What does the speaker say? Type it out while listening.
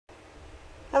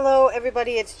Hello,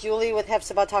 everybody. It's Julie with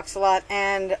Hefzibah Talks a Lot,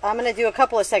 and I'm going to do a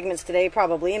couple of segments today,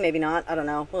 probably, maybe not. I don't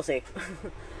know. We'll see.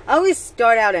 I always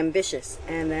start out ambitious,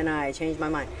 and then I change my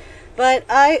mind. But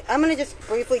I'm going to just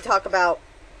briefly talk about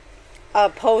a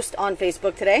post on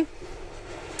Facebook today,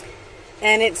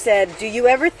 and it said, "Do you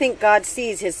ever think God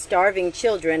sees his starving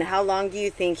children? How long do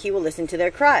you think he will listen to their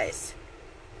cries?"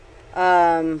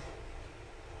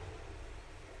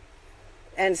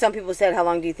 And some people said, how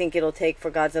long do you think it'll take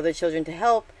for God's other children to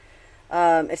help?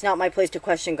 It's not my place to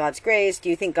question God's grace. Do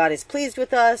you think God is pleased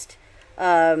with us?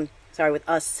 With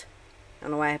us. I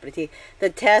don't know why I put a T. The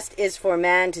test is for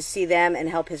man to see them and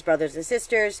help his brothers and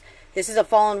sisters. This is a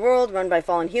fallen world run by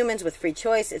fallen humans with free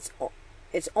choice.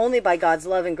 It's only by God's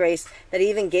love and grace that he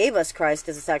even gave us Christ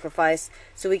as a sacrifice,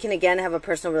 so we can again have a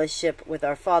personal relationship with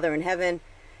our Father in heaven.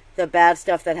 The bad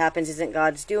stuff that happens isn't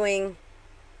God's doing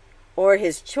or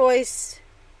his choice.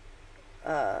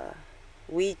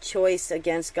 We choice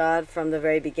against God from the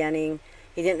very beginning.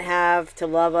 He didn't have to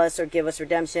love us or give us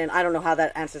redemption. I don't know how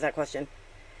that answers that question.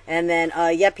 And then,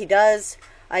 yep, he does.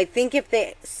 I think if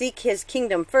they seek his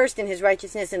kingdom first and his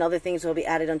righteousness, and other things will be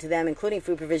added unto them, including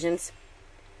food provisions.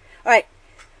 All right.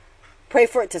 Pray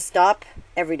for it to stop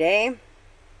every day.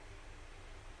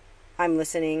 I'm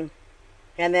listening.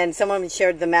 And then someone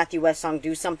shared the Matthew West song,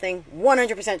 Do Something.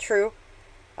 100% true.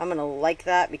 I'm going to like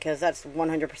that because that's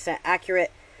 100%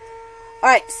 accurate. All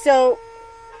right, so,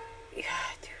 dude,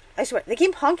 I swear, they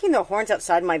keep honking their horns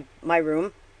outside my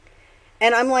room.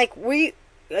 And I'm like, you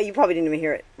probably didn't even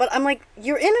hear it. But I'm like,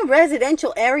 you're in a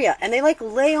residential area. And they like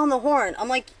lay on the horn. I'm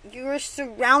like, you're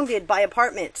surrounded by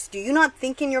apartments. Do you not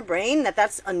think in your brain that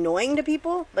that's annoying to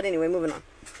people? But anyway, moving on.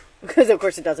 Because of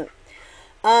course it doesn't.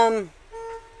 So,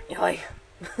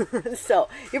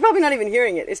 you're probably not even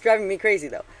hearing it. It's driving me crazy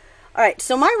though. All right,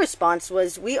 so my response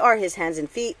was, we are his hands and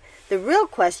feet. The real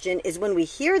question is, when we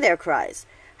hear their cries,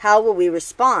 how will we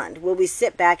respond? Will we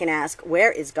sit back and ask,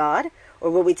 where is God? Or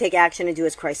will we take action and do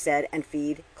as Christ said and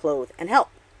feed, clothe, and help?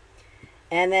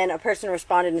 And then a person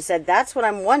responded and said, that's what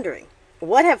I'm wondering.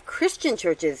 What have Christian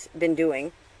churches been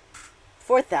doing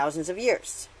for thousands of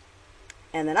years?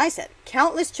 And then I said,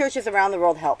 countless churches around the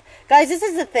world help. Guys, this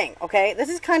is the thing, okay? This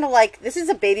is kind of like, this is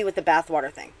a baby with the bathwater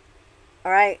thing.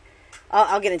 All right?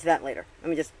 I'll get into that later. Let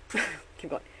me just keep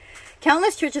going.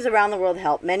 Countless churches around the world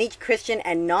help. Many Christian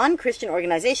and non-Christian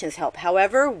organizations help.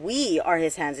 However, we are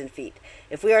his hands and feet.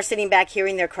 If we are sitting back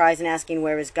hearing their cries and asking,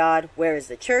 where is God? Where is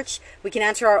the church? We can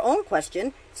answer our own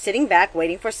question, sitting back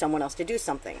waiting for someone else to do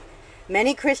something.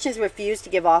 Many Christians refuse to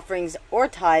give offerings or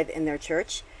tithe in their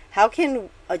church. How can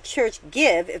a church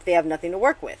give if they have nothing to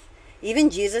work with? Even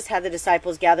Jesus had the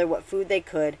disciples gather what food they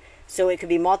could so it could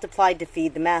be multiplied to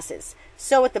feed the masses.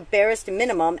 So at the barest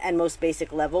minimum and most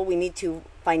basic level, we need to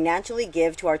financially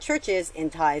give to our churches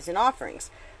in tithes and offerings.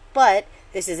 But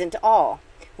this isn't all.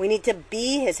 We need to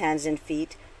be his hands and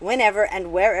feet. Whenever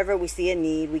and wherever we see a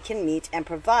need, we can meet and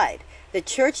provide. The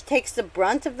church takes the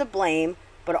brunt of the blame,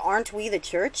 but aren't we the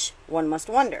church? One must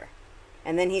wonder.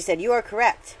 And then he said, you are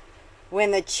correct.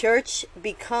 When the church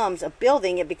becomes a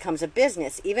building, it becomes a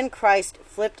business. Even Christ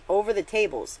flipped over the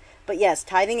tables. But yes,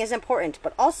 tithing is important,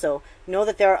 but also know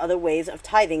that there are other ways of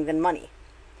tithing than money.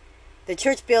 The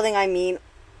church building, I mean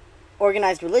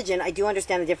organized religion. I do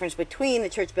understand the difference between the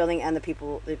church building and the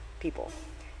people.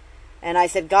 And I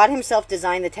said, God himself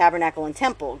designed the tabernacle and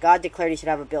temple. God declared he should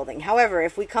have a building. However,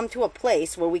 if we come to a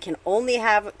place where we can only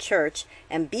have church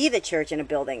and be the church in a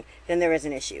building, then there is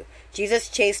an issue. Jesus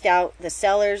chased out the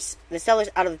sellers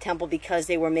out of the temple because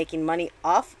they were making money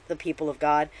off the people of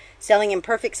God, selling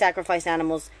imperfect sacrifice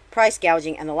animals, price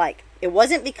gouging, and the like. It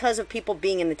wasn't because of people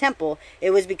being in the temple. It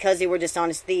was because they were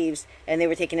dishonest thieves and they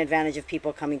were taking advantage of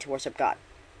people coming to worship God.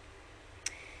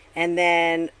 And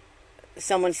then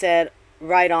someone said,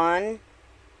 right on.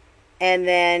 And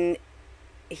then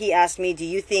he asked me, do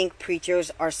you think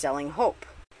preachers are selling hope?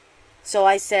 So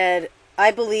I said, I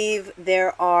believe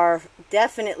there are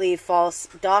definitely false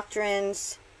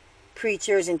doctrines,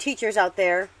 preachers and teachers out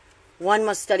there. One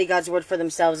must study God's word for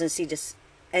themselves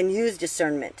and use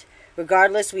discernment.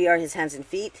 Regardless, we are his hands and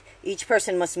feet. Each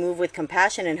person must move with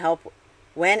compassion and help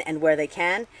when and where they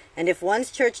can. And if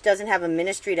one's church doesn't have a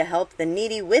ministry to help the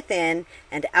needy within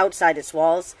and outside its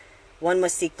walls, one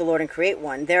must seek the Lord and create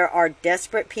one. There are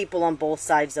desperate people on both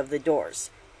sides of the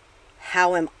doors.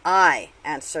 How am I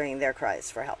answering their cries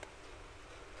for help?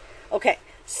 Okay,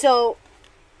 so,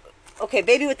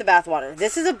 baby with the bathwater.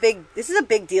 This is a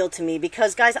big deal to me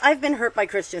because, guys, I've been hurt by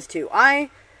Christians too.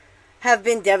 I have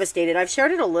been devastated. I've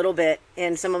shared it a little bit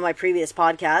in some of my previous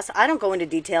podcasts. I don't go into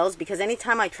details because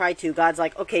anytime I try to, God's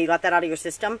like, okay, you got that out of your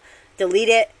system, delete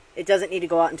it. It doesn't need to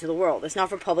go out into the world. It's not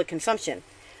for public consumption.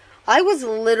 I was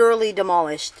literally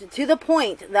demolished to the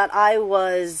point that I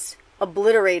was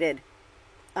obliterated.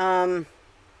 The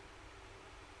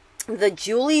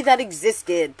Julie that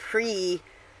existed pre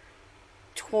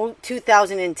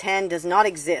 2010 does not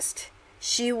exist.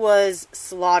 She was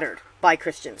slaughtered by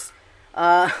Christians.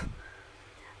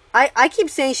 I keep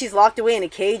saying she's locked away in a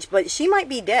cage, but she might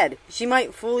be dead. She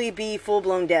might fully be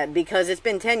full-blown dead, because it's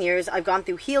been 10 years. I've gone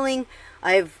through healing.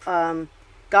 God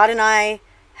and I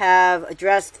have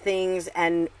addressed things,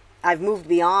 and I've moved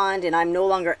beyond, and I'm no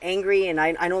longer angry, and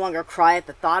I no longer cry at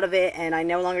the thought of it, and I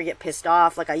no longer get pissed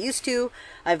off like I used to.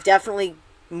 I've definitely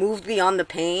moved beyond the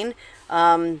pain.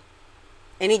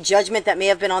 Any judgment that may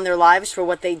have been on their lives for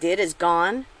what they did is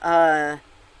gone.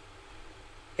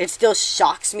 It still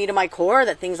shocks me to my core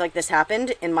that things like this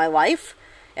happened in my life,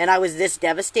 and I was this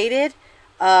devastated.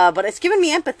 But it's given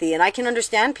me empathy, and I can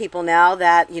understand people now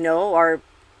that, are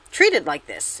treated like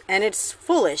this. And it's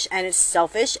foolish, and it's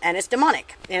selfish, and it's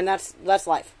demonic. And that's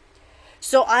life.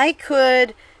 So I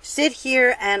could sit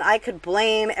here and I could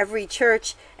blame every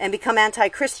church and become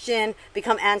anti-Christian,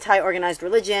 become anti-organized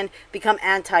religion, become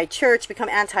anti-church, become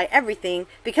anti-everything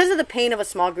because of the pain of a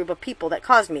small group of people that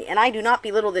caused me. And I do not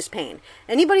belittle this pain.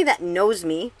 Anybody that knows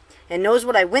me and knows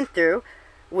what I went through,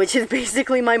 which is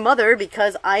basically my mother,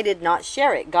 because I did not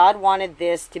share it. God wanted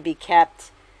this to be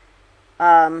kept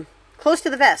close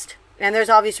to the vest. And there's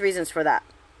obvious reasons for that.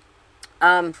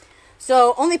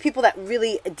 So only people that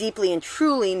really deeply and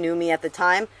truly knew me at the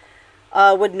time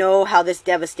would know how this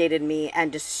devastated me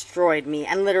and destroyed me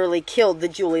and literally killed the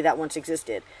Julie that once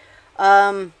existed.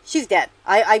 She's dead.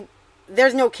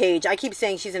 There's no cage. I keep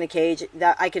saying she's in a cage,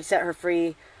 that I could set her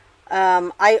free.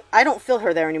 I don't feel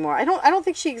her there anymore. I don't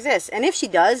think she exists. And if she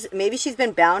does, maybe she's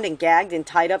been bound and gagged and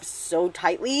tied up so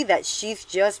tightly that she's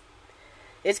just...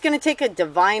 It's going to take a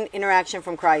divine interaction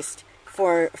from Christ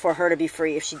for her to be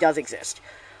free, if she does exist.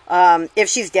 If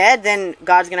she's dead, then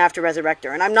God's going to have to resurrect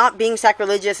her. And I'm not being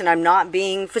sacrilegious, and I'm not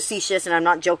being facetious, and I'm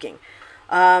not joking.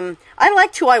 I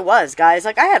liked who I was, guys.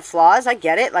 Like, I had flaws. I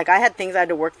get it. Like, I had things I had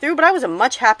to work through, but I was a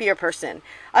much happier person.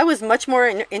 I was much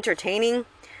more entertaining.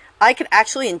 I could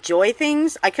actually enjoy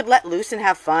things. I could let loose and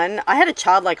have fun. I had a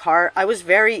childlike heart. I was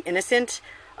very innocent.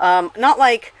 Not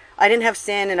like I didn't have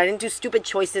sin, and I didn't do stupid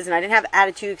choices, and I didn't have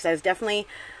attitude, because I was definitely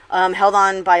held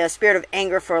on by a spirit of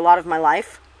anger for a lot of my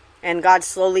life. And God's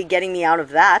slowly getting me out of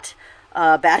that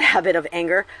bad habit of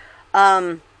anger.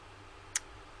 But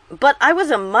I was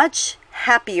a much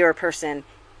happier person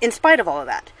in spite of all of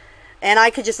that. And I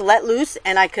could just let loose,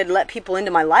 and I could let people into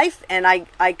my life, and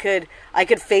I could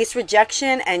face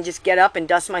rejection and just get up and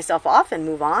dust myself off and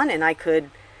move on, and I could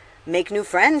make new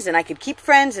friends, and I could keep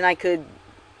friends, and I could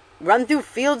run through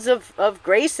fields of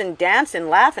grace and dance and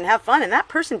laugh and have fun. And that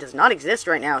person does not exist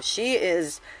right now. She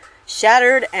is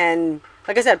shattered and,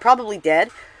 like I said, probably dead,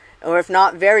 or if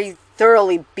not, very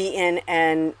thoroughly beaten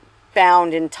and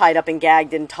bound and tied up and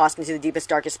gagged and tossed into the deepest,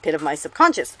 darkest pit of my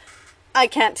subconscious. I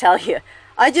can't tell you.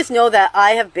 I just know that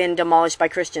I have been demolished by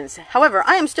Christians. However,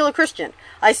 I am still a Christian.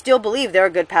 I still believe there are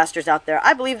good pastors out there.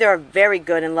 I believe there are very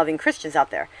good and loving Christians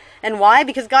out there. And why?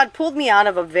 Because God pulled me out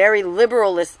of a very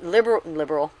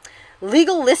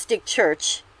legalistic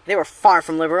church. They were far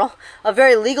from liberal. A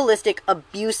very legalistic,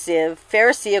 abusive,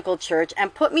 pharisaical church,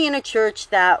 and put me in a church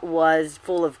that was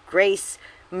full of grace,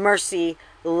 mercy,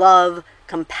 love,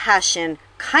 compassion,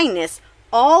 kindness,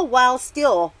 all while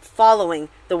still following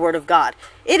the Word of God.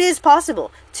 It is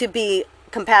possible to be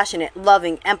compassionate,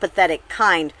 loving, empathetic,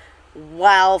 kind,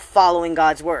 while following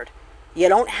God's Word. You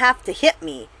don't have to hit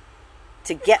me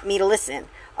to get me to listen.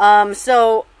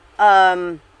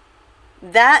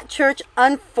 That church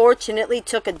unfortunately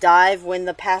took a dive when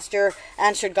the pastor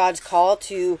answered God's call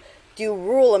to do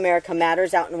Rural America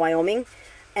Matters out in Wyoming.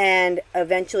 And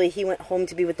eventually he went home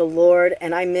to be with the Lord.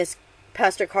 And I miss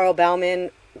Pastor Carl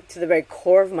Bauman to the very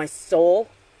core of my soul.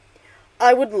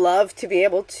 I would love to be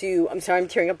able to... I'm sorry, I'm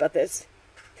tearing up about this.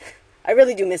 I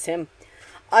really do miss him.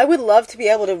 I would love to be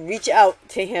able to reach out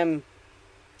to him.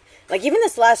 Like, even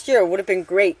this last year would have been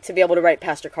great to be able to write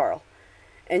Pastor Carl.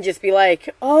 And just be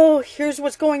like, oh, here's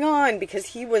what's going on. Because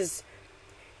he was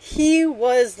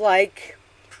like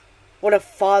what a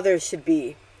father should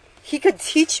be. He could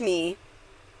teach me.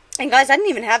 And guys, I didn't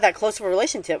even have that close of a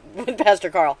relationship with Pastor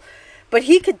Carl. But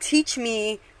he could teach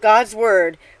me God's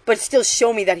Word, but still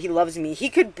show me that he loves me. He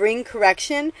could bring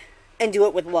correction and do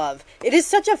it with love. It is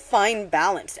such a fine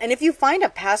balance. And if you find a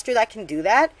pastor that can do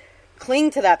that,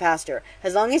 cling to that pastor.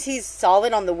 As long as he's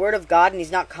solid on the Word of God and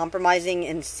he's not compromising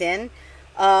in sin.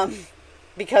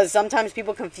 Because sometimes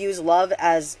people confuse love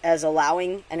as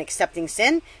allowing and accepting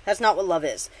sin. That's not what love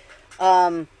is.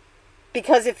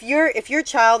 Because if your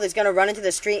child is going to run into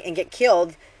the street and get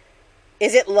killed,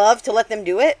 Is it love to let them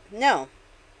do it? No.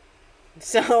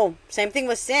 So, same thing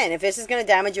with sin. If this is going to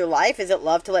damage your life, is it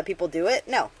love to let people do it?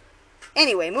 No.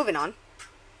 Anyway, moving on.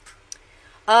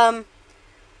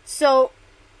 So,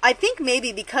 I think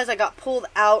maybe because I got pulled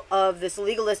out of this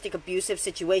legalistic, abusive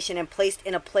situation and placed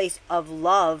in a place of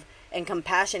love and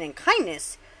compassion and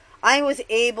kindness, I was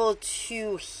able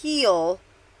to heal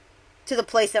to the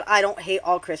place that I don't hate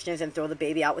all Christians and throw the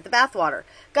baby out with the bathwater.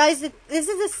 Guys, this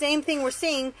is the same thing we're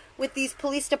seeing with these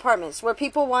police departments where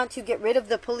people want to get rid of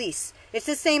the police. It's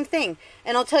the same thing.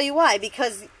 And I'll tell you why.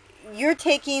 Because you're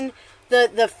taking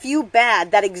the few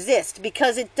bad that exist,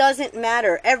 because it doesn't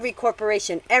matter. Every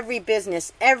corporation, every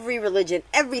business, every religion,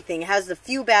 everything has the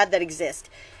few bad that exist.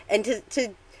 And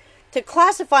to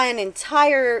classify an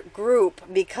entire group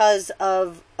because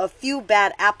of a few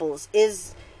bad apples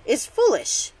is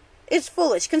foolish. It's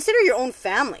foolish. Consider your own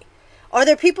family. Are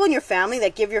there people in your family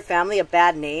that give your family a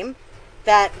bad name?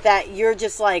 That you're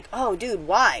just like, oh, dude,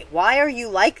 why? Why are you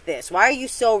like this? Why are you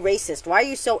so racist? Why are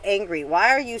you so angry? Why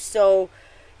are you so,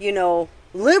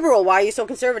 liberal? Why are you so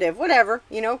conservative? Whatever,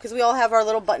 because we all have our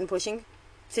little button-pushing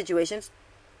situations.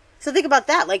 So think about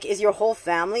that. Like, is your whole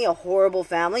family a horrible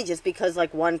family just because,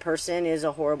 like, one person is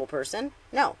a horrible person?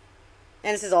 No.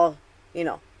 And this is all,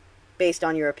 based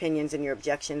on your opinions and your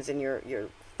objections and your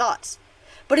thoughts.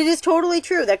 But it is totally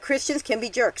true that Christians can be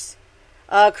jerks.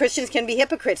 Christians can be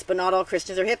hypocrites, but not all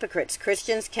Christians are hypocrites.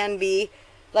 Christians can be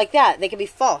like that. They can be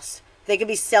false. They could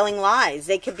be selling lies.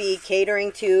 They could be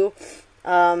catering to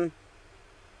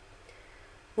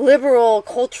liberal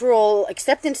cultural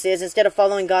acceptances instead of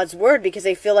following God's word because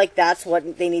they feel like that's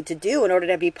what they need to do in order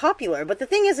to be popular. But the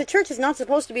thing is, the church is not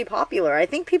supposed to be popular. I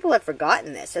think people have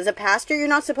forgotten this. As a pastor, you're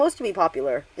not supposed to be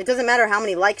popular. It doesn't matter how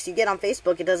many likes you get on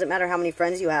Facebook. It doesn't matter how many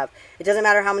friends you have. It doesn't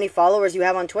matter how many followers you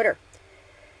have on Twitter.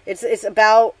 It's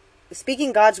about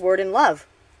speaking God's word in love.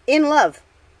 In love.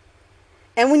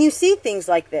 And when you see things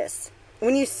like this,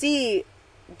 when you see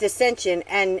dissension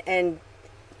and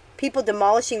people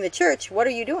demolishing the church, what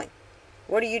are you doing?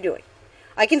 What are you doing?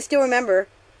 I can still remember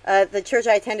the church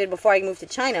I attended before I moved to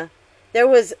China. There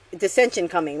was dissension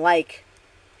coming. Like,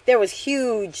 there was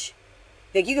huge,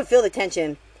 like, you could feel the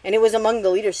tension, and it was among the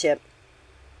leadership.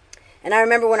 And I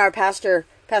remember when our Pastor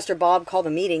Bob called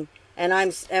a meeting, and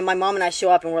my mom and I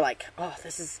show up, and we're like, oh,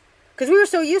 this is, because we were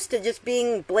so used to just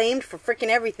being blamed for freaking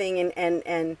everything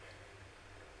and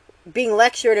being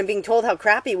lectured and being told how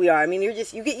crappy we are. I mean, you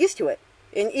get used to it.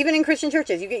 And even in Christian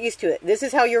churches, you get used to it. This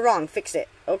is how you're wrong. Fix it.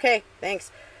 Okay,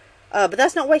 thanks. But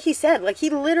that's not what he said. Like, he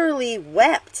literally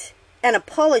wept and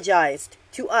apologized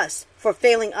to us for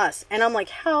failing us. And I'm like,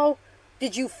 how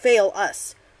did you fail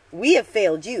us? We have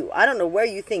failed you. I don't know where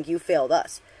you think you failed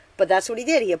us. But that's what he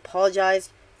did. He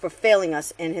apologized for failing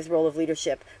us in his role of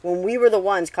leadership when we were the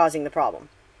ones causing the problem.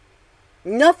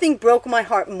 Nothing broke my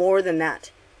heart more than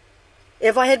that.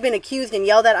 If I had been accused and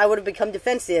yelled at, I would have become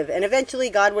defensive. And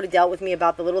eventually God would have dealt with me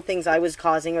about the little things I was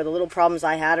causing or the little problems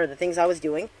I had or the things I was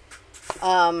doing.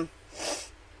 But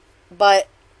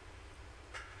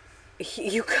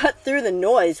you cut through the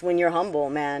noise when you're humble,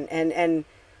 man.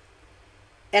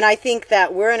 And I think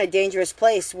that we're in a dangerous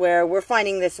place where we're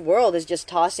finding this world is just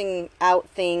tossing out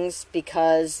things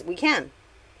because we can.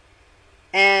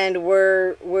 And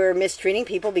we're mistreating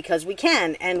people because we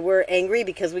can. And we're angry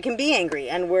because we can be angry.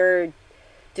 And we're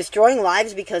destroying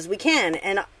lives because we can.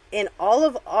 And in all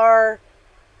of our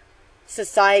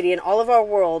society, in all of our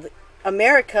world,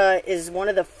 America is one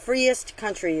of the freest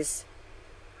countries.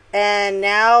 And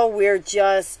now we're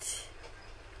just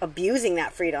abusing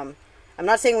that freedom. I'm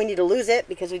not saying we need to lose it,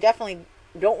 because we definitely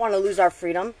don't want to lose our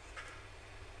freedom.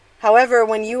 However,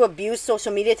 when you abuse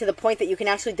social media to the point that you can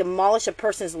actually demolish a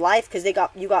person's life because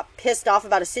you got pissed off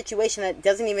about a situation that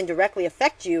doesn't even directly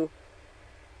affect you,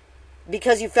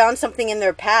 because you found something in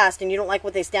their past and you don't like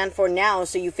what they stand for now,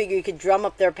 so you figure you could drum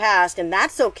up their past, and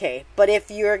that's okay. But if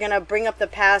you're going to bring up the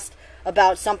past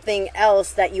about something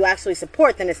else that you actually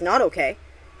support, then it's not okay.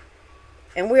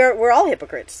 And we're all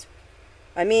hypocrites.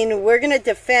 I mean, we're going to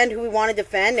defend who we want to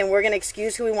defend, and we're going to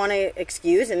excuse who we want to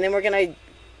excuse, and then we're going to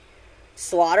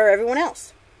slaughter everyone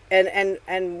else.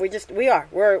 And we're just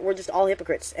all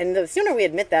hypocrites. And the sooner we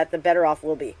admit that, the better off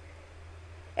we'll be.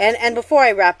 And before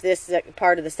I wrap this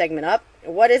part of the segment up,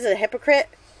 what is a hypocrite?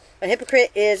 A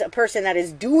hypocrite is a person that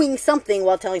is doing something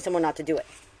while telling someone not to do it.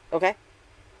 Okay?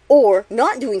 Or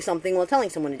not doing something while telling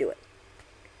someone to do it.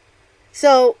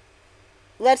 So,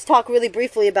 let's talk really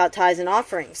briefly about tithes and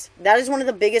offerings. That is one of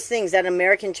the biggest things that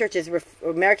American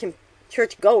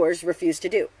churchgoers refuse to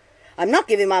do. I'm not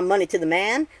giving my money to the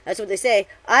man. That's what they say.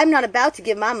 I'm not about to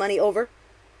give my money over.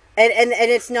 And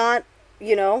it's not,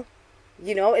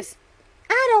 it's,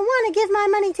 I don't want to give my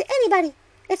money to anybody.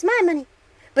 It's my money.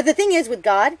 But the thing is with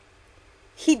God,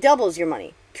 he doubles your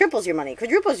money, triples your money,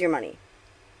 quadruples your money.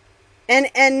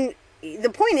 And the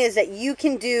point is that you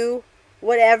can do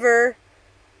whatever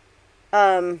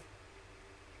you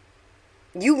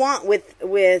want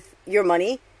with your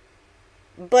money,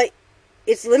 but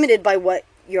it's limited by what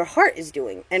your heart is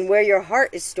doing and where your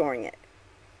heart is storing it.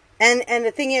 And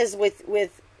the thing is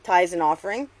with tithes and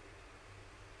offering,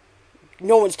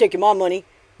 no one's taking my money.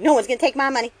 No one's going to take my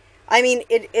money. I mean,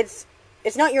 it's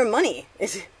not your money.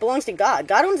 It belongs to God.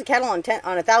 God owns the cattle on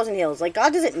 1,000 hills. Like,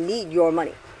 God doesn't need your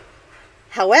money.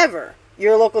 However,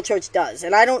 your local church does.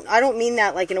 And I don't mean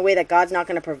that like in a way that God's not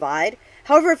going to provide.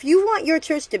 However, if you want your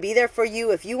church to be there for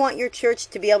you, if you want your church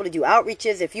to be able to do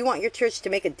outreaches, if you want your church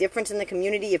to make a difference in the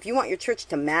community, if you want your church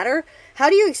to matter, how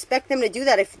do you expect them to do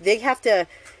that if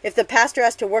the pastor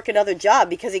has to work another job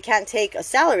because he can't take a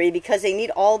salary because they need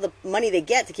all the money they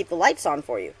get to keep the lights on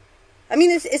for you? I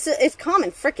mean, it's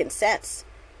common frickin' sense.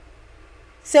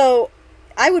 So,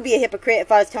 I would be a hypocrite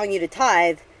if I was telling you to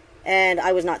tithe and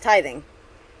I was not tithing.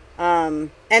 And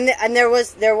there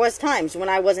was times when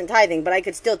I wasn't tithing, but I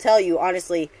could still tell you,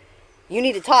 honestly, you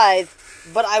need to tithe,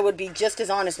 but I would be just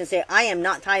as honest and say, I am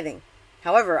not tithing.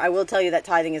 However, I will tell you that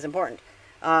tithing is important.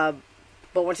 But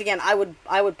once again, I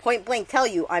would point blank tell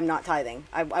you I'm not tithing.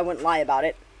 I wouldn't lie about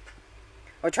it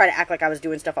or try to act like I was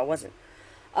doing stuff I wasn't.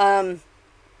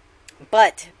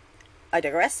 But I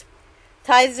digress.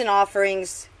 Tithes and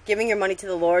offerings, giving your money to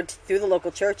the Lord through the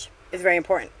local church is very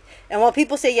important. And while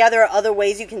people say, yeah, there are other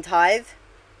ways you can tithe,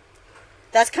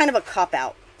 that's kind of a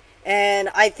cop-out. And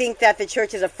I think that the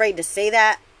church is afraid to say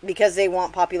that because they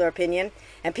want popular opinion.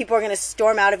 And people are going to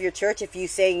storm out of your church if you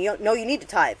say, no, you need to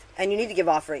tithe and you need to give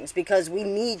offerings because we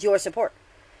need your support.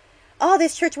 All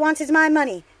this church wants is my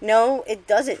money. No, it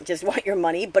doesn't just want your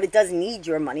money, but it does need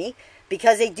your money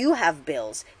because they do have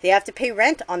bills. They have to pay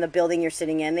rent on the building you're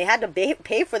sitting in. They had to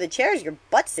pay for the chairs your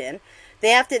butt's in. They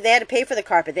had to pay for the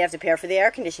carpet. They have to pay for the air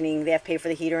conditioning. They have to pay for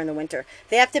the heater in the winter.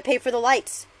 They have to pay for the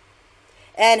lights.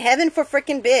 And heaven for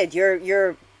frickin' bid,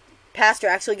 your pastor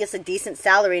actually gets a decent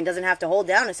salary and doesn't have to hold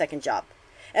down a second job.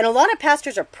 And a lot of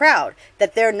pastors are proud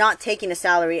that they're not taking a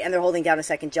salary and they're holding down a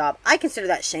second job. I consider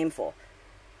that shameful.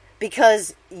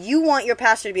 Because you want your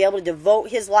pastor to be able to devote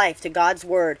his life to God's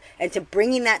word and to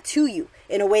bringing that to you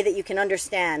in a way that you can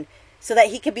understand, so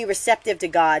that he can be receptive to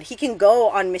God. He can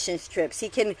go on missions trips. He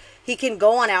can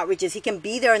go on outreaches. He can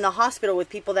be there in the hospital with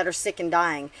people that are sick and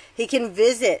dying. He can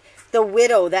visit the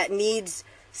widow that needs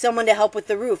someone to help with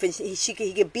the roof. And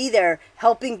he could be there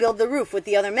helping build the roof with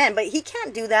the other men. But he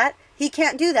can't do that. He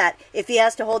can't do that if he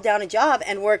has to hold down a job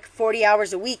and work 40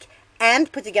 hours a week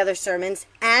and put together sermons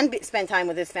and spend time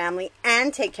with his family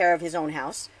and take care of his own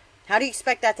house. How do you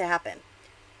expect that to happen?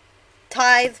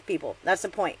 Tithe, people. That's the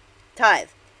point. Tithe.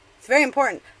 It's very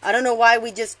important. I don't know why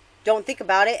we just don't think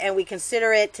about it and we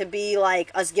consider it to be like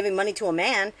us giving money to a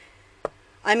man.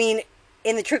 I mean,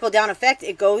 in the trickle-down effect,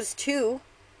 it goes to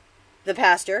the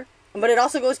pastor, but it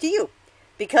also goes to you.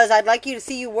 Because I'd like you to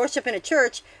see you worship in a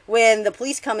church when the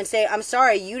police come and say, I'm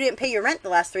sorry, you didn't pay your rent the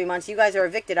last 3 months. You guys are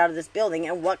evicted out of this building.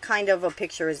 And what kind of a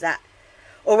picture is that?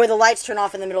 Or where the lights turn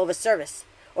off in the middle of a service.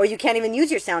 Or you can't even use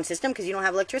your sound system because you don't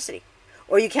have electricity.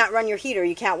 Or you can't run your heater,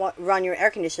 you can't run your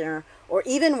air conditioner. Or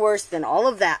even worse than all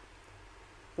of that,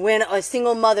 when a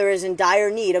single mother is in dire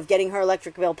need of getting her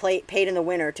electric bill paid in the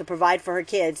winter to provide for her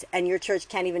kids, and your church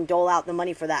can't even dole out the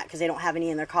money for that because they don't have any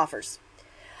in their coffers.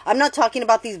 I'm not talking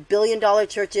about these billion-dollar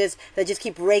churches that just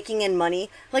keep raking in money.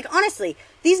 Like, honestly,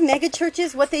 these mega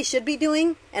churches, what they should be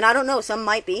doing, and I don't know, some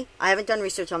might be, I haven't done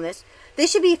research on this, they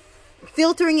should be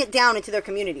filtering it down into their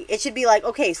community. It should be like,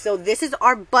 okay, so this is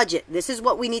our budget. This is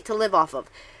what we need to live off of.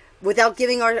 Without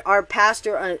giving our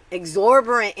pastor an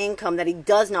exorbitant income that he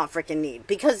does not freaking need.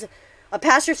 Because a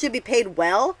pastor should be paid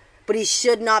well, but he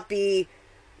should not be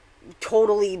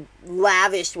totally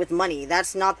lavished with money.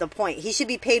 That's not the point. He should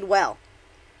be paid well.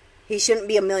 He shouldn't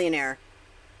be a millionaire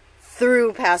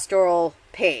through pastoral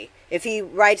pay. If he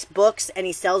writes books and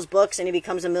he sells books and he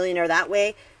becomes a millionaire that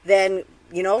way, then,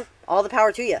 you know, all the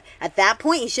power to you. At that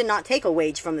point, he should not take a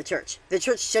wage from the church. The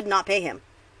church should not pay him.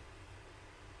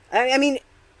 I mean,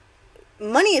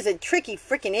 money is a tricky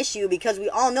freaking issue because we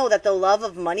all know that the love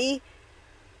of money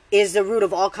is the root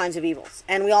of all kinds of evils.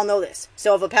 And we all know this.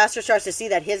 So if a pastor starts to see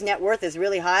that his net worth is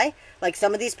really high, like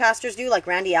some of these pastors do, like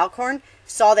Randy Alcorn,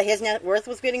 saw that his net worth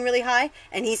was getting really high,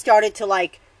 and he started to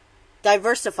like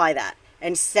diversify that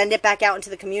and send it back out into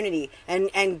the community and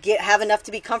have enough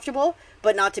to be comfortable,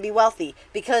 but not to be wealthy.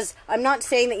 Because I'm not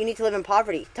saying that you need to live in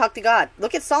poverty. Talk to God.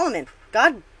 Look at Solomon.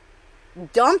 God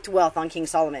dumped wealth on King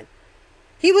Solomon.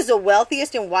 He was the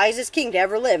wealthiest and wisest king to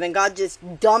ever live, and God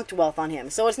just dumped wealth on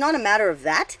him. So it's not a matter of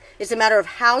that. It's a matter of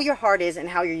how your heart is and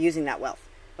how you're using that wealth.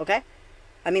 Okay?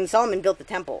 I mean, Solomon built the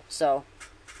temple, so,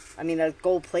 I mean, the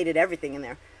gold-plated everything in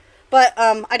there. But,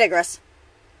 I digress.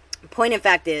 Point in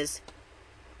fact is,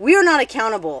 we are not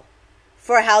accountable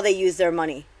for how they use their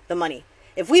money, the money.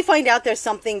 If we find out there's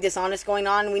something dishonest going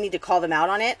on, we need to call them out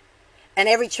on it. And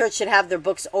every church should have their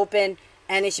books open,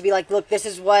 and it should be like, look, this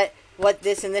is what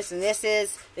this and this and this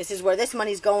is. This is where this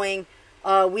money's going.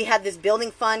 We had this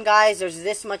building fund, guys. There's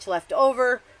this much left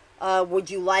over. Would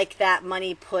you like that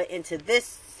money put into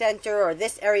this center or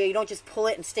this area? You don't just pull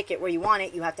it and stick it where you want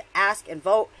it. You have to ask and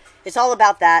vote. It's all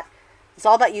about that. It's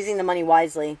all about using the money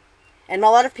wisely. And a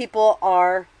lot of people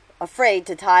are afraid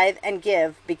to tithe and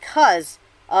give because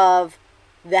of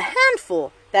the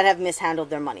handful that have mishandled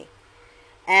their money.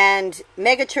 And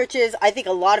mega churches, I think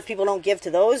a lot of people don't give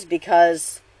to those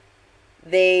because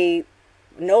they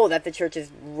know that the church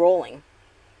is rolling.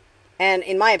 And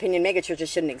in my opinion, mega churches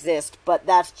shouldn't exist, but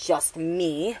that's just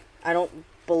me. I don't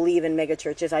believe in mega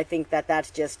churches. I think that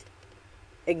that's just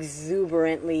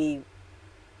exuberantly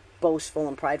boastful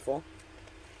and prideful.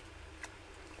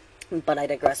 But I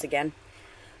digress again.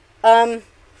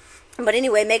 But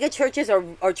anyway, mega churches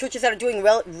or churches that are doing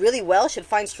really well should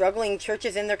find struggling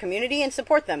churches in their community and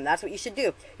support them. That's what you should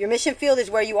do. Your mission field is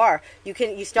where you are.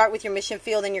 You start with your mission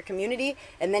field in your community,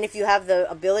 and then if you have the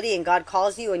ability and God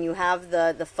calls you and you have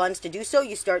the funds to do so,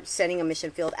 you start sending a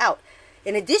mission field out.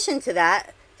 In addition to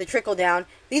that, the trickle down,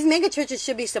 these mega churches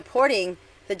should be supporting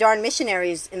the darn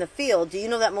missionaries in the field. Do you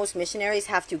know that most missionaries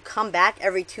have to come back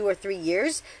every 2 or 3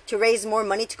 years to raise more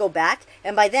money to go back?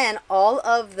 And by then, all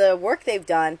of the work they've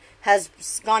done has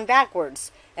gone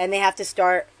backwards, and they have to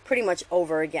start pretty much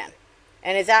over again.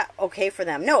 And is that okay for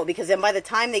them? No, because then by the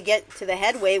time they get to the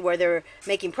headway where they're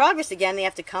making progress again, they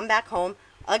have to come back home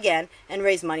again and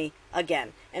raise money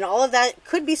again. And all of that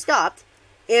could be stopped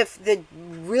if the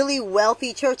really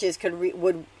wealthy churches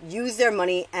would use their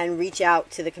money and reach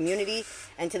out to the community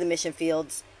and to the mission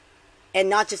fields, and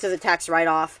not just as a tax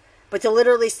write-off, but to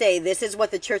literally say, this is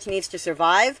what the church needs to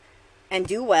survive and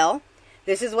do well.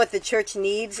 This is what the church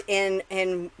needs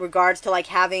in regards to like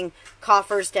having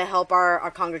coffers to help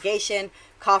our congregation,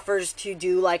 coffers to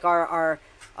do like our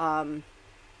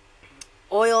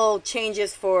oil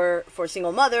changes for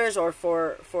single mothers or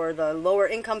for the lower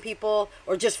income people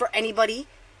or just for anybody.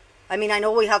 I mean, I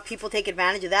know we have people take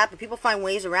advantage of that, but people find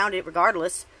ways around it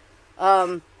regardless.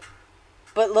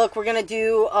 But look, we're going to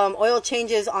do oil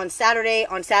changes on Saturday.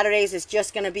 On Saturdays, it's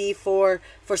just going to be for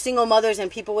single mothers and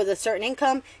people with a certain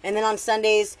income. And then on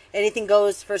Sundays, anything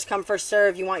goes, first come, first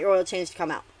serve. You want your oil change to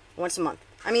come out once a month.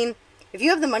 I mean, if you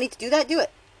have the money to do that, do it.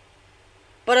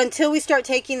 But until we start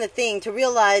taking the thing to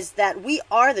realize that we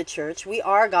are the church, we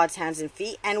are God's hands and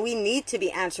feet, and we need to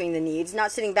be answering the needs,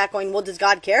 not sitting back going, well, does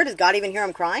God care? Does God even hear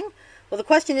them crying? Well, the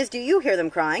question is, do you hear them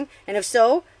crying? And if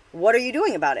so, what are you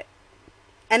doing about it?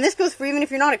 And this goes for even if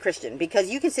you're not a Christian, because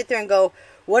you can sit there and go,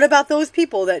 what about those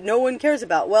people that no one cares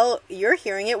about? Well, you're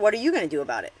hearing it. What are you going to do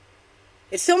about it?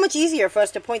 It's so much easier for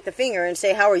us to point the finger and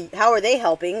say, how are they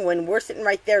helping when we're sitting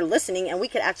right there listening and we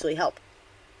could actually help.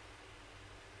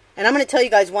 And I'm going to tell you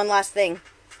guys one last thing.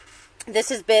 This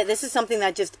is something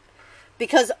that just,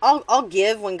 because I'll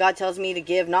give when God tells me to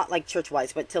give, not like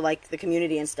church-wise, but to like the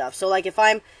community and stuff. So like if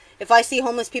I see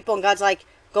homeless people and God's like,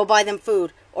 go buy them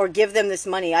food or give them this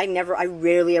money, I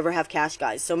rarely ever have cash,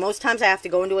 guys. So most times I have to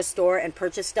go into a store and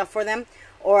purchase stuff for them,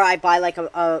 or I buy like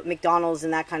a McDonald's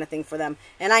and that kind of thing for them.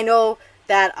 And I know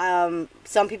that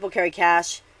some people carry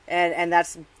cash, and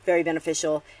that's very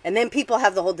beneficial. And then people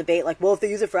have the whole debate like, well, if they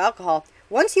use it for alcohol.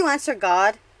 Once you answer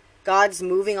God, God's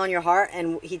moving on your heart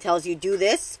and he tells you do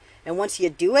this, and once you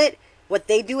do it, what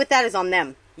they do with that is on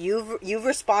them. You've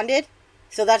responded,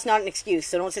 so that's not an excuse.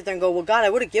 So don't sit there and go, well, God, I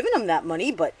would have given them that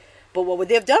money, but what would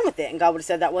they have done with it? And God would have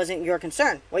said that wasn't your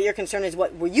concern. What your concern is,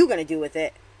 what were you going to do with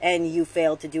it? And you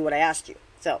failed to do what I asked you.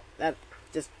 So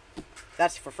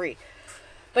that's for free.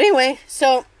 But anyway,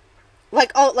 so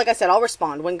like I said, I'll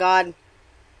respond when God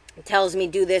tells me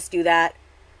do this, do that.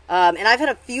 And I've had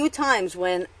a few times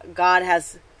when God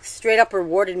has straight up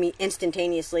rewarded me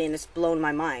instantaneously, and it's blown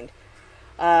my mind.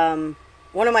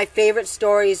 One of my favorite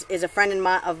stories is a friend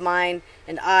of mine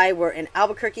and I were in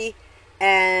Albuquerque,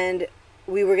 and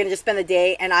we were going to just spend the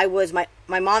day, and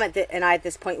my mom and I at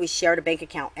this point, we shared a bank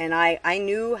account, and I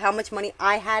knew how much money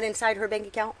I had inside her bank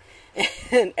account,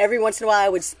 and every once in a while I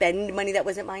would spend money that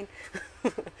wasn't mine,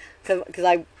 because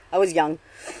I was young,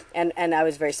 and I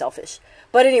was very selfish.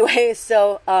 But anyway,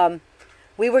 so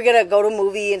we were going to go to a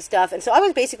movie and stuff, and so I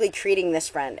was basically treating this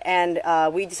friend, and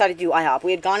we decided to do IHOP.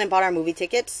 We had gone and bought our movie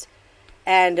tickets,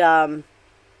 and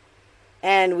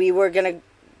and we were going to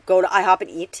go to IHOP and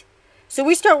eat. So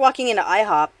we start walking into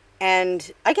IHOP,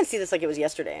 and I can see this like it was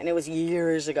yesterday, and it was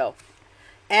years ago.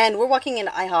 And we're walking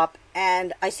into IHOP,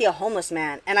 and I see a homeless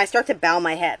man, and I start to bow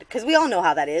my head, because we all know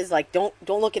how that is. Like, don't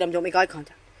look at him, don't make eye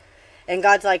contact. And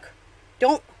God's like,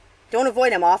 don't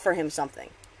avoid him, offer him something.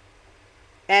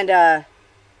 And I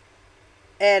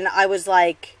was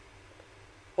like,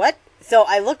 what? So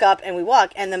I look up, and we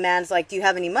walk, and the man's like, do you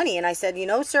have any money? And I said,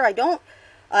 sir, I don't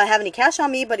have any cash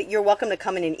on me, but you're welcome to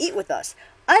come in and eat with us.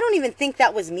 I don't even think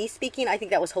that was me speaking. I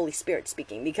think that was Holy Spirit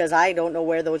speaking, because I don't know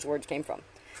where those words came from.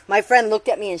 My friend looked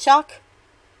at me in shock,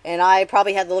 and I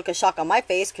probably had the look of shock on my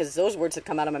face because those words had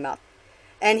come out of my mouth.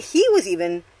 And he was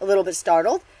even a little bit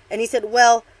startled, and he said,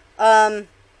 well,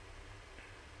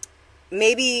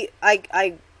 maybe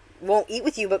I won't eat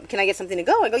with you, but can I get something to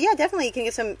go? I go, yeah, definitely, you can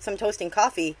get some toast and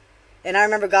coffee. And I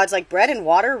remember God's like, bread and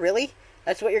water, really?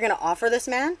 That's what you're going to offer this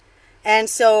man? And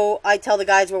so I tell the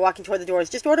guys we're walking toward the doors,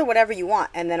 just order whatever you want,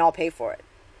 and then I'll pay for it.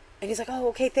 And he's like, oh,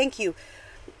 okay, thank you.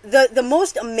 The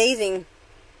most amazing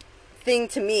thing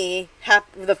to me,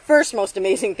 the first most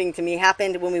amazing thing to me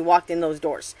happened when we walked in those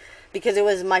doors, because it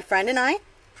was my friend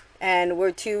and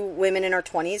we're two women in our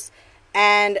 20s,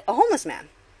 and a homeless man.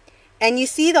 And you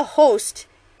see the host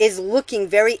is looking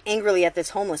very angrily at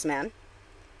this homeless man,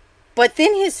 but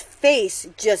then his face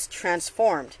just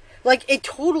transformed. Like, it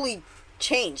totally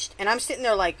changed. And I'm sitting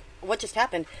there like, what just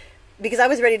happened? Because I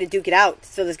was ready to duke it out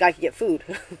so this guy could get food.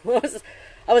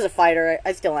 I was a fighter.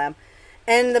 I still am.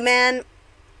 And the man,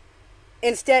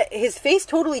 instead, his face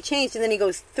totally changed, and then he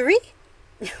goes, 3?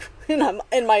 and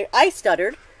I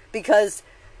stuttered because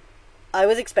I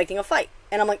was expecting a fight.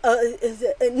 And I'm like,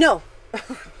 no.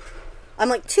 I'm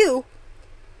like, 2,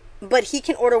 but he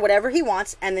can order whatever he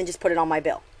wants and then just put it on my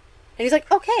bill. And he's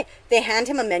like, okay. They hand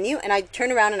him a menu, and I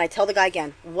turn around and I tell the guy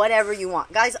again, whatever you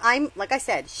want. Guys, I'm, like I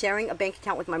said, sharing a bank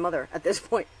account with my mother at this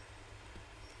point.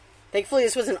 Thankfully,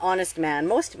 this was an honest man.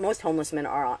 Most homeless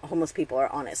people are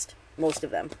honest. Most of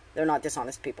them. They're not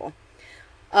dishonest people.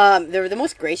 They're the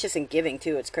most gracious and giving,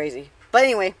 too. It's crazy. But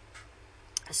anyway,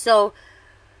 so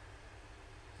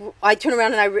I turn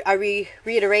around and I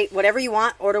reiterate, whatever you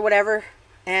want, order whatever.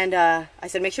 And I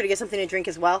said, make sure to get something to drink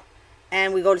as well.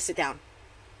 And we go to sit down.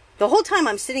 The whole time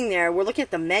I'm sitting there, we're looking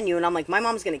at the menu, and I'm like, my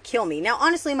mom's going to kill me. Now,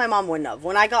 honestly, my mom wouldn't have.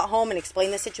 When I got home and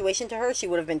explained the situation to her, she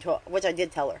would have been, which I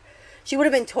did tell her, she would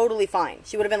have been totally fine.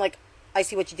 She would have been like, I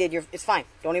see what you did. It's fine.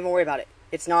 Don't even worry about it.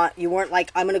 It's not, you weren't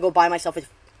like, I'm going to go buy myself a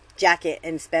jacket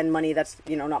and spend money that's,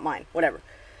 not mine. Whatever.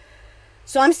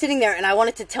 So I'm sitting there, and I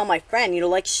wanted to tell my friend,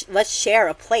 like, let's share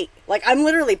a plate. Like, I'm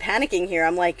literally panicking here.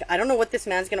 I'm like, I don't know what this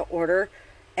man's going to order,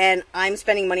 and I'm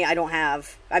spending money I don't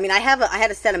have. I mean, I had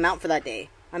a set amount for that day.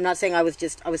 I'm not saying I was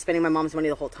spending my mom's money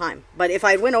the whole time. But if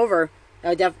I went over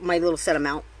my little set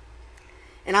amount,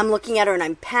 and I'm looking at her and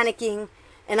I'm panicking,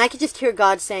 and I could just hear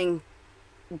God saying,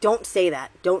 don't say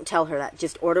that. Don't tell her that.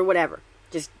 Just order whatever.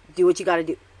 Just do what you got to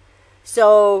do.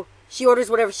 So she orders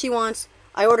whatever she wants.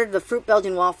 I ordered the fruit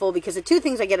Belgian waffle, because the 2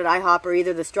 things I get at IHOP are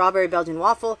either the strawberry Belgian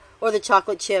waffle or the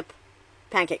chocolate chip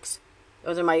pancakes.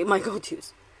 Those are my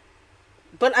go-tos.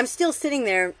 But I'm still sitting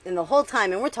there, and the whole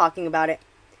time, and we're talking about it,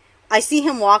 I see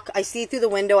him walk. I see through the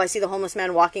window, I see the homeless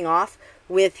man walking off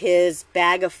with his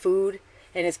bag of food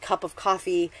and his cup of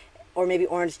coffee, or maybe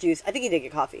orange juice. I think he did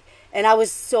get coffee. And I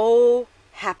was so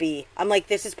happy. I'm like,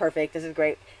 this is perfect. This is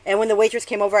great. And when the waitress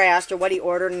came over, I asked her what he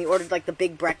ordered, and he ordered like the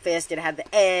big breakfast. It had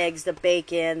the eggs, the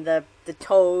bacon, the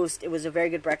toast. It was a very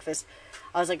good breakfast.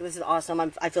 I was like, this is awesome.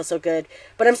 I feel so good.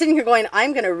 But I'm sitting here going,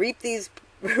 I'm going to reap these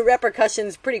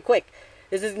repercussions pretty quick.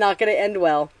 This is not going to end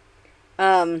well.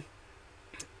 And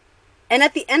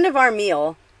at the end of our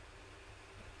meal,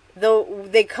 though,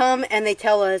 they come and they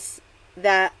tell us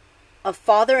that a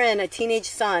father and a teenage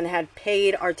son had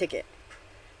paid our ticket.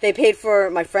 They paid for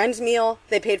my friend's meal,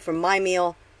 they paid for my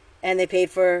meal, and they paid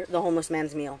for the homeless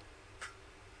man's meal.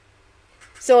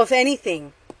 So if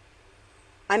anything,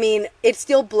 I mean, it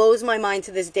still blows my mind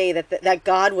to this day that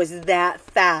God was that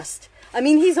fast. I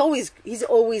mean, he's always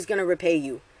going to repay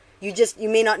you. You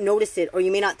may not notice it, or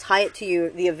you may not tie it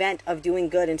to the event of doing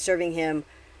good and serving him,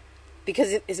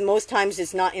 because most times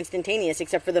it's not instantaneous,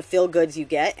 except for the feel goods you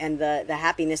get and the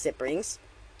happiness it brings.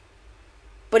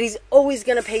 But he's always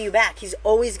going to pay you back. He's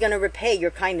always going to repay your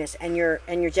kindness and your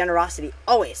generosity.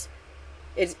 Always.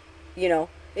 It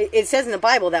says in the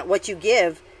Bible that what you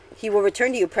give, he will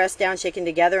return to you, pressed down, shaken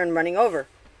together, and running over.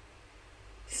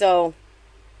 So,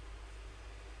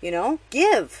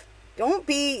 give. Don't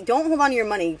hold on to your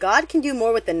money. God can do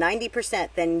more with the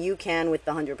 90% than you can with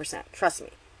the 100%. Trust me.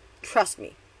 Trust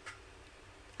me.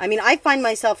 I mean, I find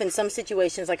myself in some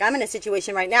situations, like I'm in a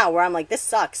situation right now where I'm like, this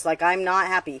sucks. Like, I'm not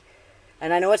happy.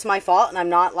 And I know it's my fault, and I'm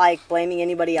not, like, blaming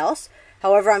anybody else.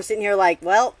 However, I'm sitting here like,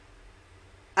 well,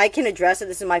 I can address it.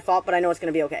 This is my fault, but I know it's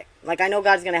going to be okay. Like, I know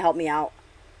God's going to help me out.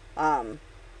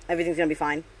 Everything's going to be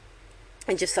fine.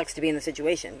 It just sucks to be in the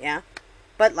situation, yeah?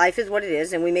 But life is what it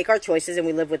is, and we make our choices, and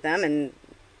we live with them, and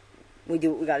we do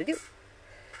what we got to do.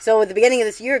 So at the beginning of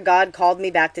this year, God called me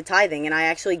back to tithing, and I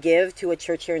actually give to a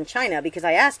church here in China because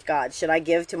I asked God, should I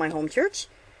give to my home church?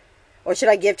 Or should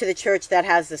I give to the church that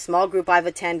has the small group I've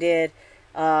attended,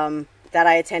 that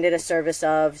I attended a service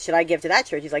of? Should I give to that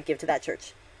church? He's like, give to that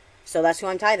church. So that's who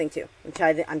I'm tithing to.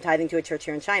 I'm tithing to a church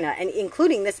here in China. And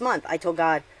including this month, I told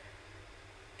God,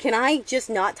 can I just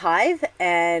not tithe?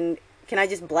 And can I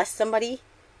just bless somebody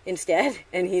instead?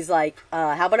 And he's like,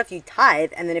 how about if you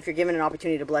tithe, and then if you're given an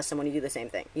opportunity to bless someone, you do the same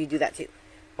thing. You do that too.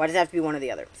 Why does it have to be one or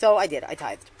the other? So I did. I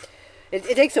tithed.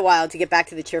 It takes a while to get back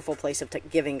to the cheerful place of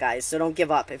giving, guys. So don't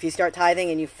give up. If you start tithing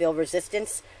and you feel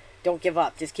resistance, don't give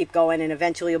up. Just keep going, and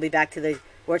eventually you'll be back to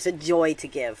where it's a joy to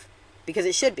give. Because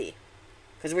it should be.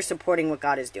 Because we're supporting what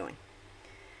God is doing.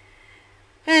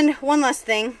 And one last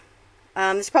thing.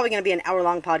 This is probably going to be an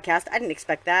hour-long podcast. I didn't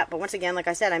expect that. But once again, like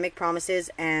I said, I make promises,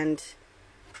 and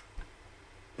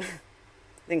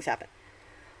things happen.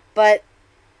 But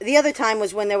the other time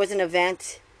was when there was an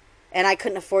event, and I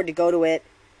couldn't afford to go to it.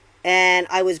 And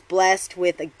I was blessed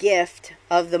with a gift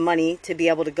of the money to be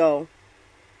able to go.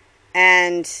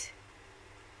 And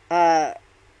I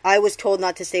was told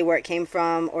not to say where it came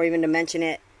from or even to mention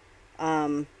it.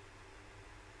 I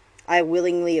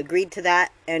willingly agreed to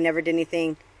that and never did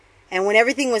anything. And when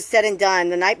everything was said and done,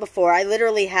 the night before, I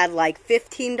literally had like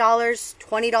 $15,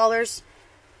 $20.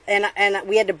 And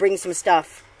we had to bring some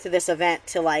stuff to this event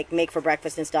to like make for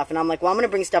breakfast and stuff. And I'm like, well, I'm going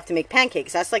to bring stuff to make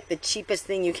pancakes. That's like the cheapest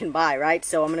thing you can buy, right?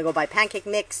 So I'm going to go buy pancake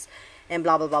mix and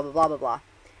blah, blah, blah, blah, blah, blah, blah.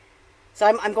 So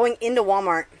I'm going into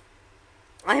Walmart.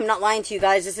 I am not lying to you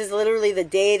guys. This is literally the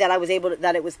day that I was able to,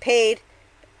 that it was paid.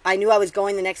 I knew I was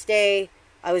going the next day.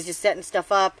 I was just setting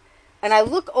stuff up. And I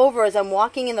look over as I'm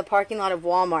walking in the parking lot of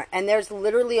Walmart, and there's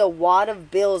literally a wad of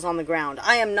bills on the ground.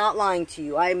 I am not lying to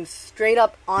you. I am straight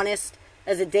up honest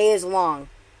as the day is long.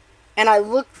 And I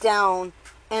look down,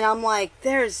 and I'm like,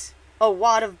 there's a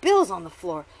wad of bills on the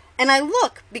floor. And I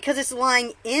look, because it's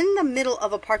lying in the middle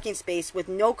of a parking space with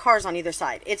no cars on either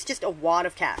side. It's just a wad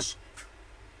of cash.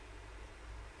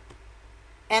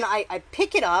 And I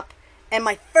pick it up, and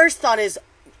my first thought is,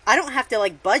 I don't have to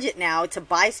like budget now to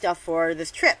buy stuff for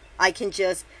this trip. I can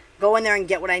just go in there and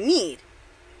get what I need.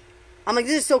 I'm like,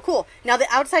 this is so cool. Now, the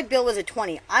outside bill was a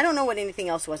 20. I don't know what anything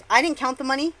else was. I didn't count the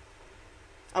money.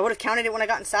 I would have counted it when I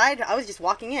got inside. I was just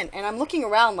walking in. And I'm looking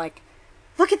around like,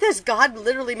 look at this. God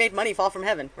literally made money fall from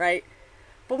heaven, right?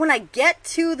 But when I get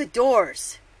to the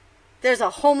doors, there's a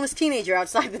homeless teenager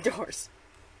outside the doors.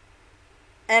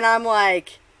 And I'm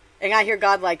like, and I hear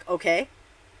God like, okay.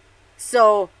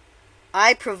 So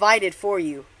I provided for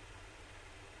you.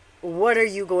 What are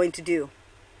you going to do?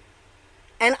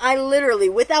 And I literally,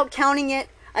 without counting it,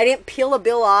 I didn't peel a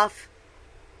bill off.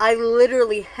 I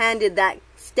literally handed that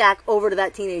stack over to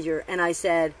that teenager, and I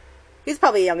said, he's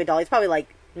probably a young adult, he's probably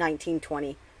like 19,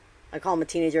 20. I call him a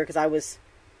teenager because I was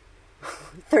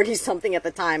 30 something at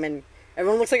the time, and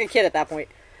everyone looks like a kid at that point.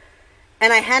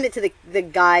 And I hand it to the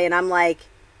guy, and I'm like,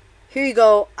 here you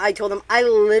go. I told him, I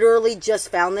literally just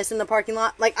found this in the parking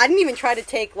lot. Like, I didn't even try to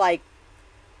take like,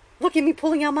 look at me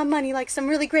pulling out my money like some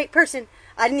really great person.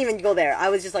 I didn't even go there. I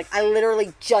was just like, I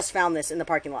literally just found this in the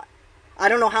parking lot. I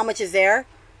don't know how much is there,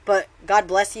 but God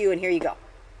bless you, and here you go.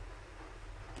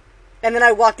 And then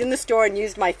I walked in the store and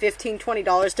used my $15,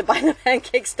 $20 to buy the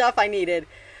pancake stuff I needed.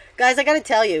 Guys, I gotta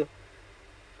tell you,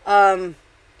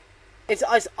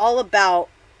 it's all about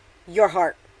your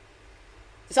heart.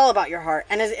 It's all about your heart.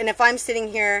 And if I'm sitting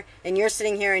here and you're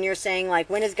sitting here and you're saying, like,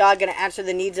 when is God going to answer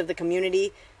the needs of the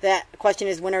community? That question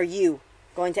is, when are you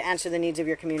going to answer the needs of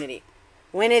your community?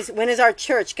 When is our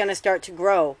church going to start to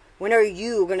grow? When are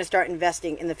you going to start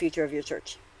investing in the future of your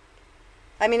church?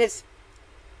 I mean, it's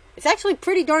actually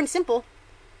pretty darn simple.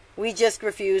 We just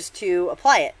refuse to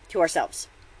apply it to ourselves.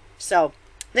 So,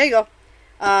 there you go.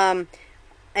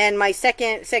 And my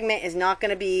second segment is not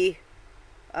going to be,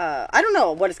 I don't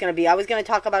know what it's going to be. I was going to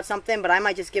talk about something, but I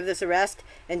might just give this a rest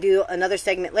and do another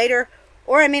segment later.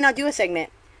 Or I may not do a segment.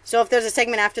 So if there's a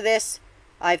segment after this,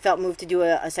 I felt moved to do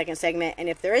a second segment. And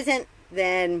if there isn't,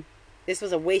 then this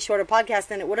was a way shorter podcast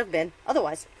than it would have been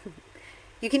otherwise.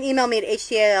 You can email me at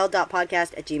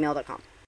htl.podcast@gmail.com.